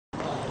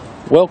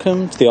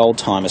Welcome to the Old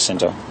Timer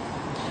Centre.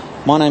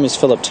 My name is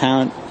Philip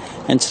Tarrant,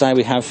 and today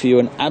we have for you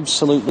an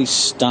absolutely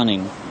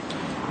stunning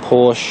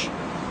Porsche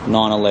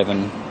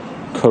 911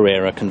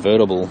 Carrera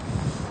Convertible.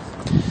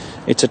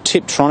 It's a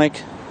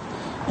Tiptronic,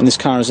 and this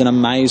car is in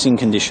amazing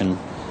condition.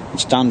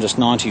 It's done just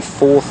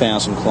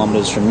 94,000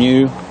 kilometres from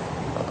new,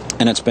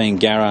 and it's been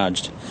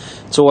garaged.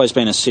 It's always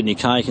been a Sydney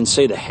car. You can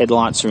see the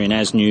headlights are in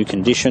as new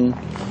condition.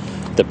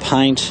 The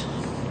paint,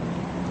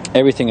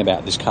 everything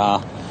about this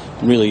car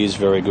really is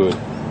very good.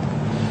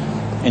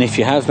 And if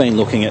you have been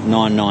looking at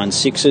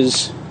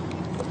 996s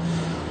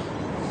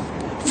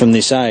from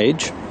this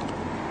age,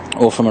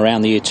 or from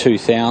around the year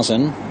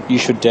 2000, you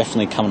should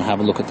definitely come and have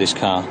a look at this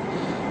car.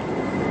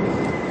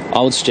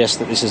 I would suggest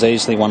that this is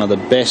easily one of the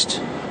best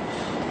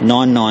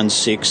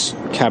 996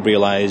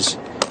 cabriolets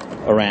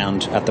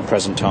around at the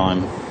present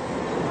time.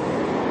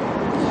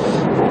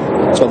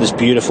 It's got this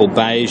beautiful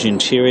beige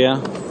interior.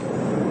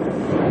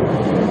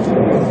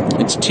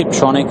 It's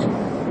Tiptronic.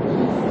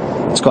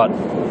 It's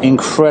got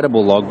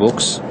incredible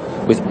logbooks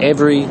with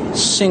every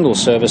single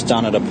service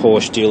done at a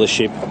Porsche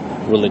dealership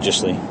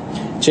religiously.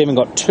 It's even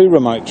got 2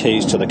 remote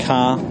keys to the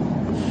car.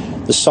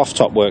 The soft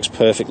top works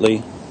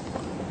perfectly,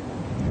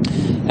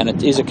 and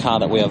it is a car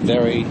that we are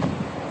very,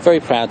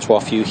 very proud to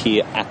offer you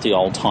here at the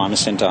Old Timer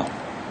Centre.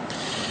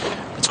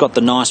 It's got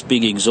the nice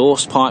big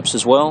exhaust pipes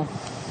as well,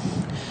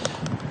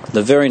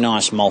 the very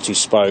nice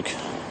multi-spoke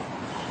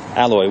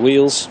alloy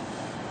wheels,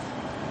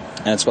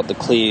 and it's got the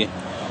clear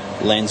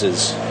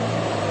lenses.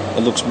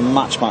 It looks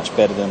much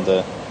better than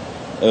the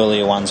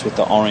earlier ones with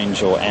the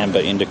orange or amber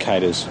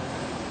indicators.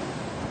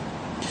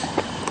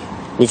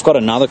 We've got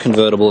another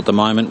convertible at the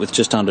moment with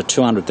just under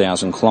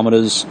 200,000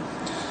 kilometres.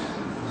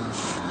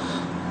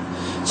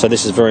 So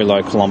this is very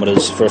low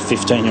kilometres for a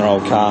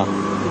 15-year-old car.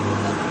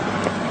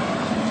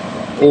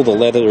 All the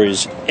leather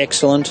is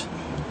excellent,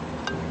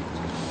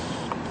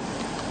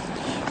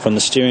 from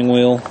the steering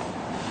wheel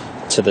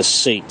to the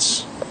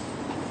seats.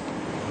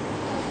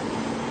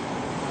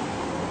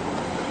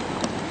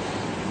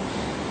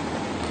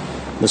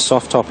 The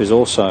soft top is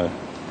also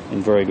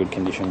in very good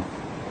condition.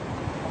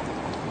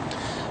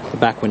 The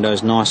back window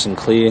is nice and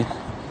clear.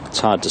 It's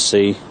hard to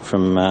see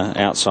from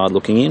outside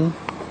looking in.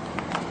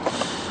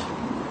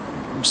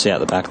 See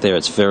out the back there,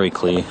 it's very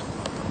clear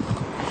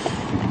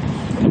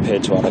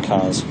compared to other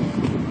cars.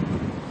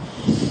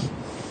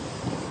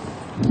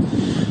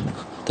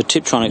 The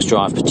Tiptronics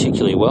drive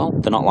particularly well.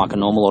 They're not like a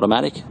normal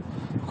automatic.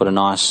 Got a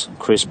nice,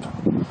 crisp,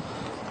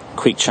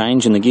 quick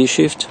change in the gear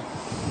shift.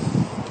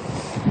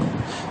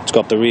 It's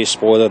got the rear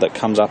spoiler that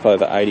comes up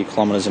over 80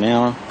 kilometres an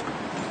hour.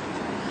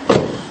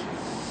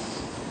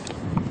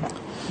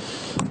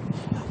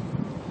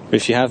 But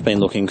if you have been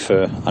looking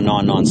for a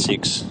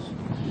 996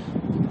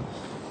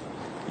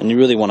 and you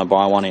really want to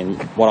buy one in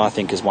what I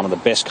think is one of the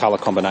best colour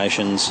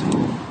combinations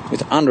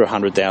with under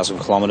 100,000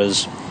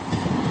 kilometres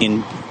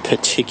in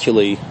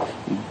particularly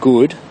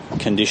good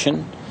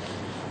condition,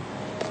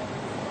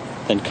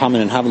 then come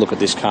in and have a look at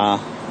this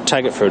car,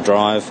 take it for a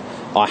drive.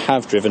 I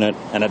have driven it,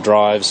 and it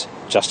drives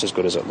just as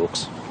good as it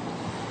looks.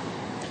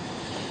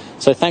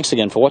 So thanks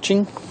again for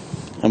watching,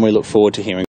 and we look forward to hearing